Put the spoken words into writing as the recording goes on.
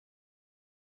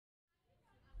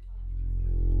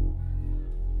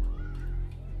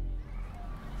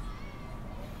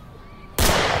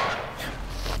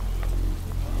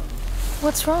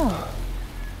What's wrong?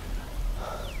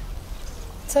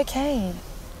 It's okay.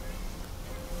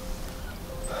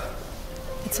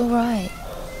 It's all right.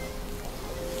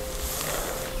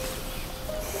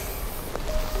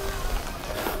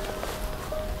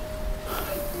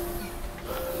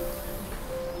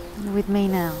 You're with me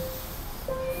now.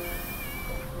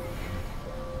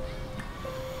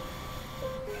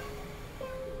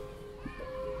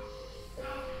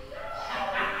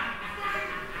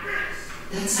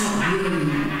 That's not you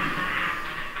anymore.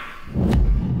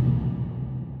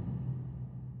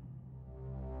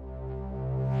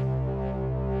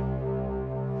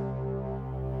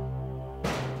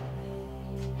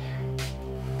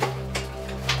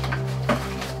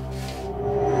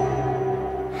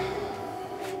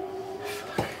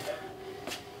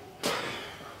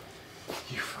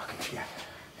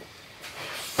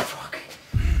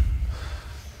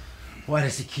 Why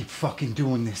does he keep fucking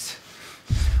doing this?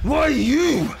 Why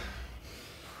you?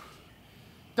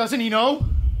 Doesn't he know?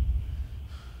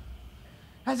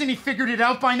 Hasn't he figured it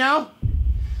out by now?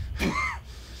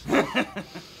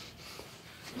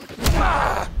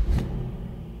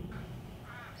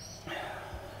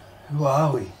 Who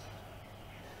are we?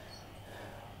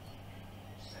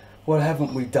 What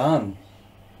haven't we done?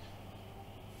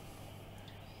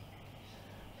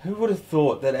 Who would have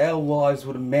thought that our lives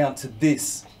would amount to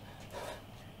this?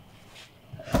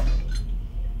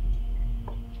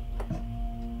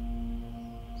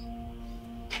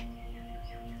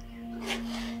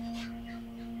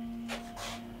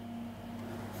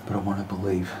 But I want to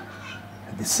believe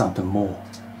that there's something more.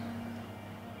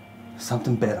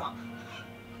 Something better.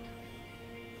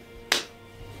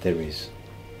 There is.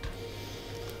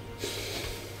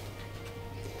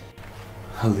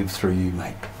 I live through you,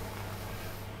 mate.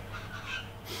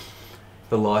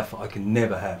 The life I can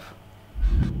never have.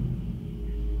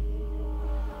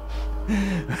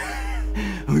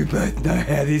 We both know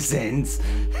how this ends.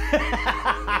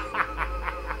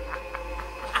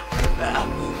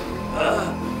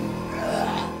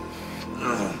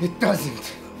 It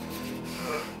doesn't.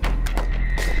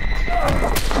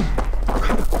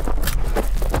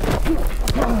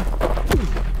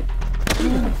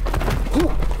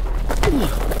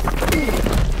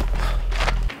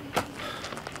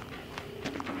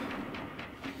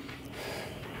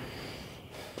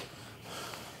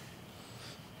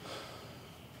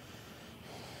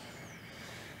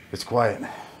 It's quiet.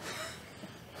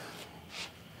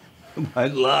 It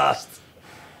won't last.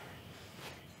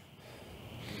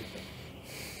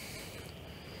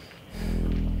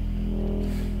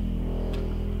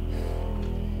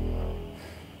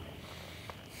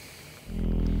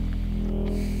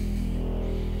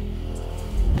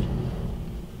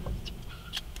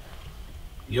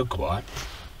 You're quiet.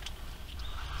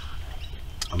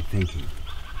 I'm thinking.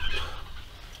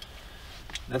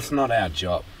 That's not our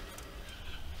job.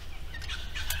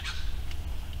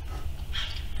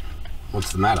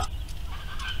 What's the matter?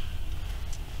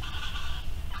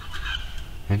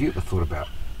 Have you ever thought about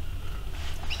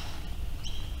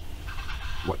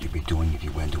what you'd be doing if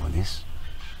you weren't doing this?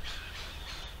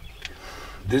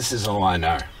 This is all I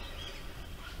know.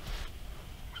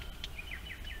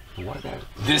 But what about it?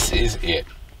 This is it.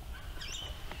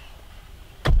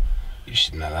 You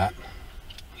should know that.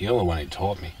 You're the one who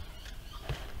taught me.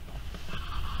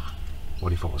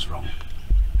 What if I was wrong?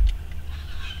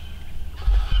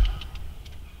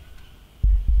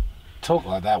 Talk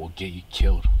like that will get you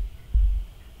killed.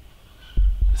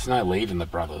 There's no leaving the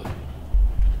Brotherhood,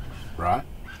 right?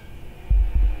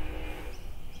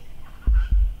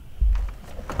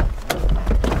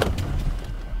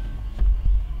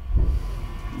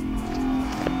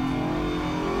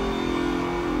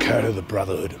 Code of the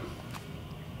Brotherhood.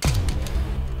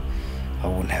 I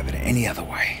wouldn't have it any other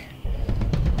way.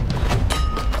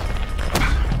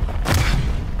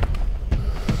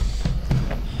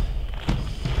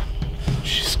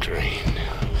 She screamed.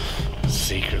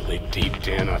 Secretly, deep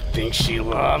down, I think she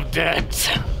loved it.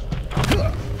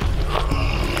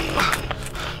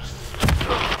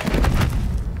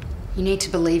 You need to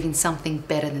believe in something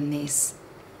better than this.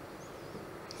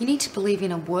 You need to believe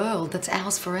in a world that's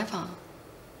ours forever.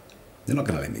 They're not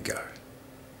going to let me go.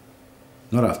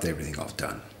 Not after everything I've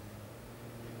done.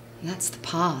 And that's the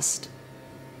past.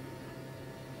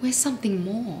 We're something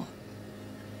more.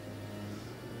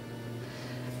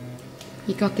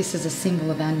 You got this as a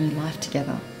symbol of our new life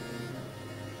together.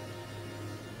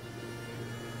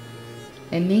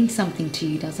 It means something to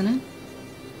you, doesn't it?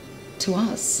 To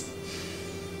us.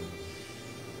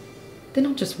 They're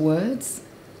not just words.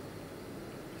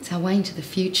 It's our way into the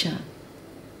future.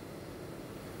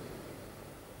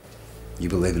 You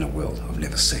believe in a world I've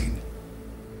never seen.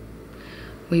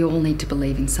 We all need to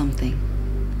believe in something.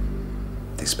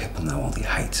 These people know only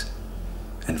hate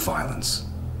and violence.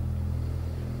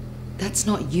 That's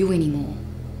not you anymore.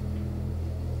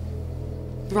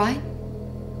 Right?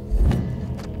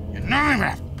 You're nothing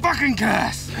but a fucking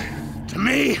curse! To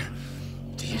me,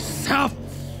 to yourself,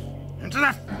 and to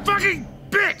that fucking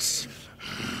bitch!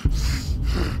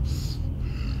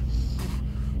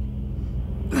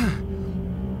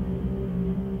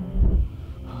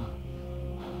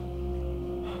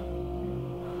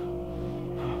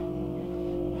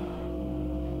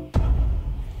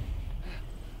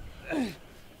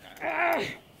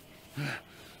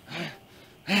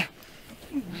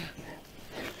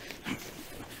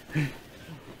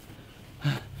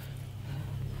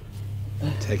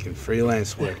 Taking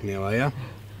freelance work now, are you?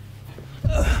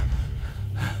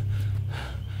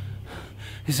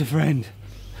 He's a friend.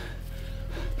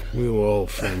 We were all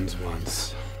friends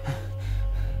once.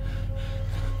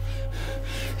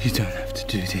 You don't have to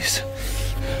do this.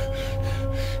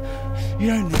 You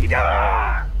don't need...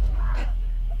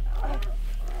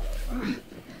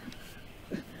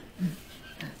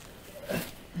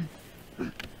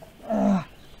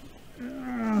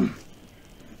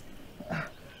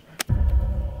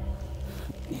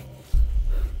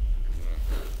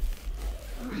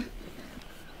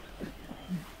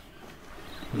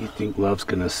 You think love's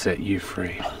gonna set you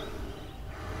free?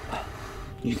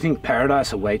 You think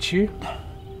paradise awaits you?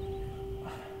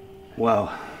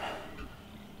 Well,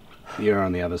 you're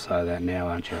on the other side of that now,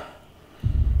 aren't you?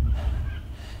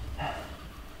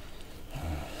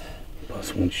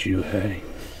 Boss wants you hurting.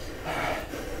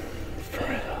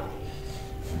 Forever.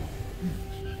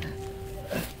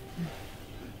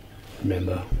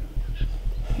 Remember,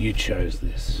 you chose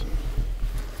this.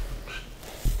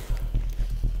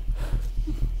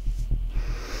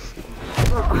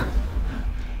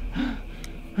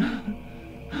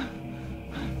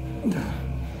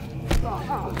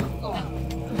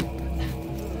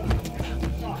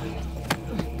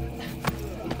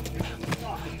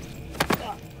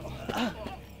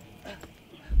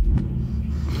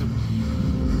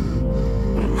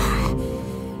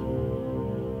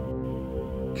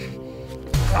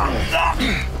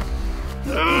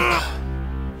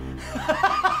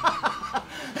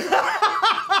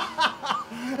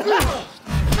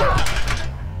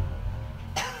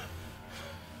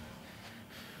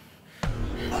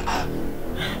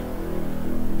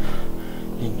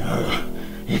 You know,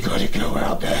 you gotta go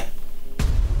out there.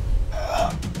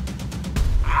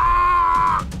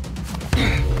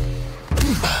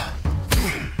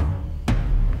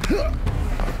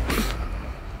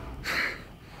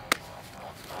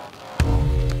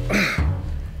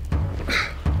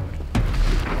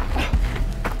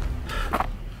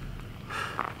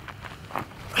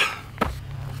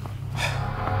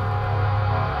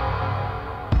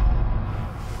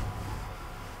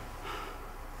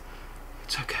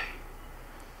 It's okay.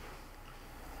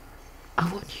 I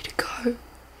want you to go.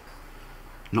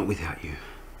 Not without you.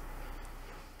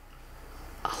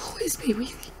 I'll always be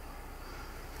with you.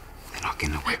 They're not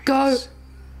getting away with Go. this.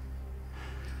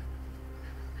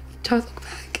 Don't look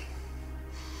back.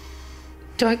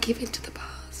 Don't give in to the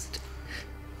past.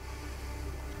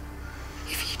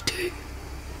 If you do,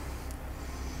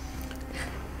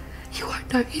 you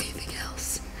won't know anything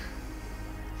else.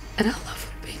 And our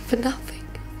love would be for nothing.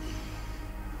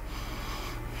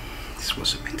 This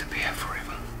wasn't meant to be here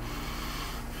forever.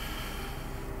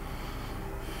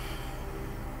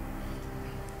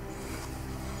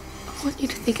 I want you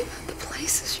to think about the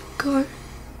places you go,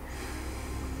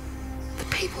 the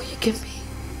people you can meet,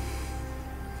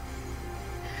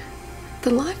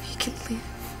 the life you can live.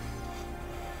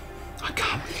 I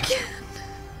can't You without can.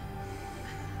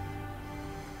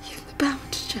 You have the power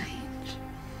to change.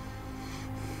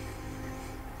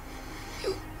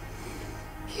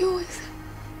 You always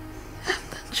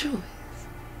have that choice.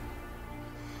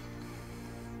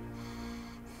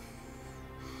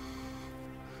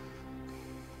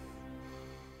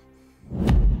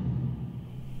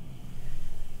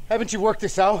 Haven't you worked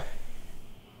this out?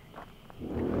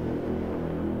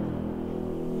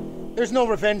 There's no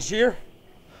revenge here.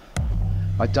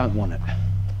 I don't want it.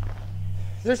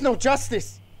 There's no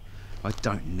justice. I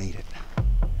don't need it.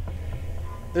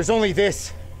 There's only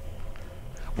this.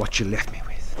 What you left me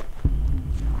with.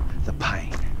 The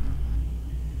pain.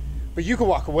 But you could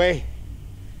walk away.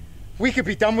 We could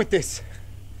be done with this.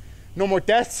 No more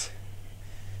deaths.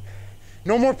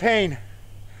 No more pain.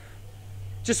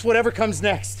 Just whatever comes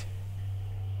next.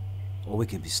 Or we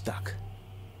can be stuck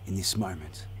in this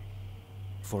moment.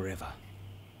 Forever.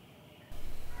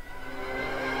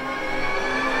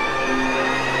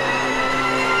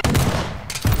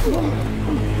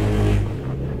 Oh!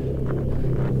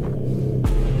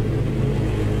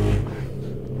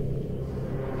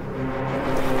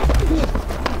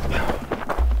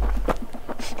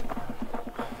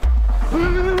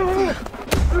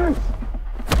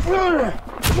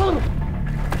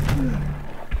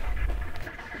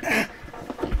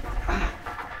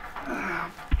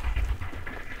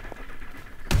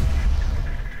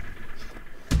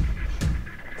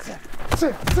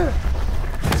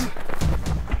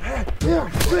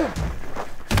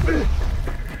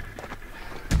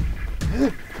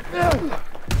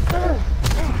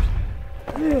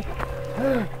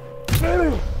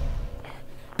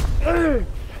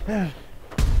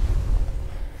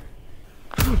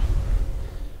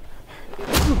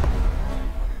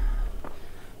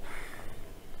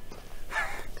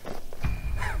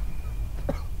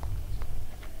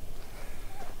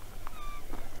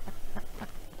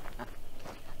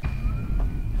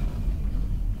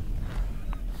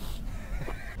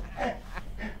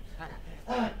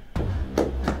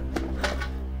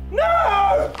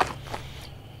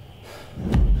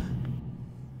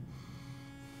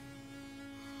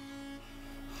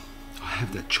 I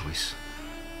have that choice.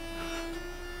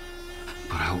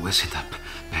 But I always end up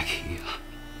back here.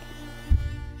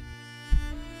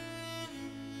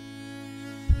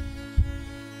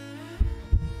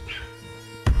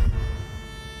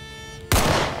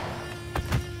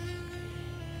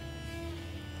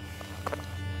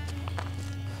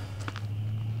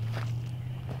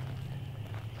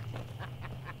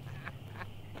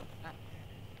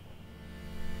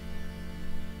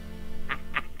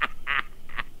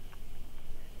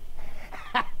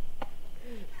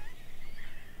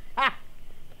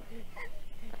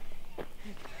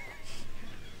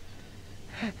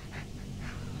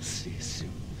 See you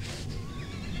soon.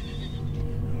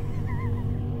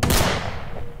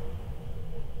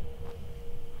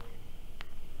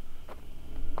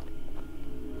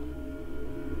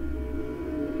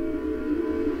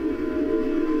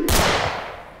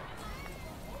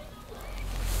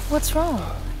 What's wrong?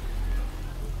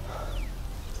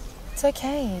 It's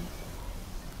okay.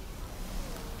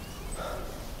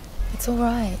 It's all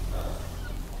right.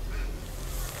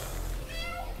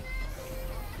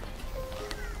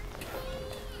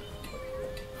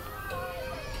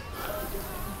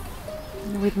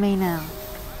 You're with me now.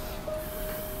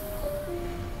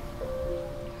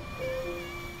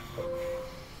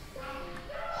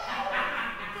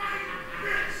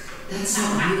 That's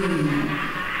not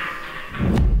really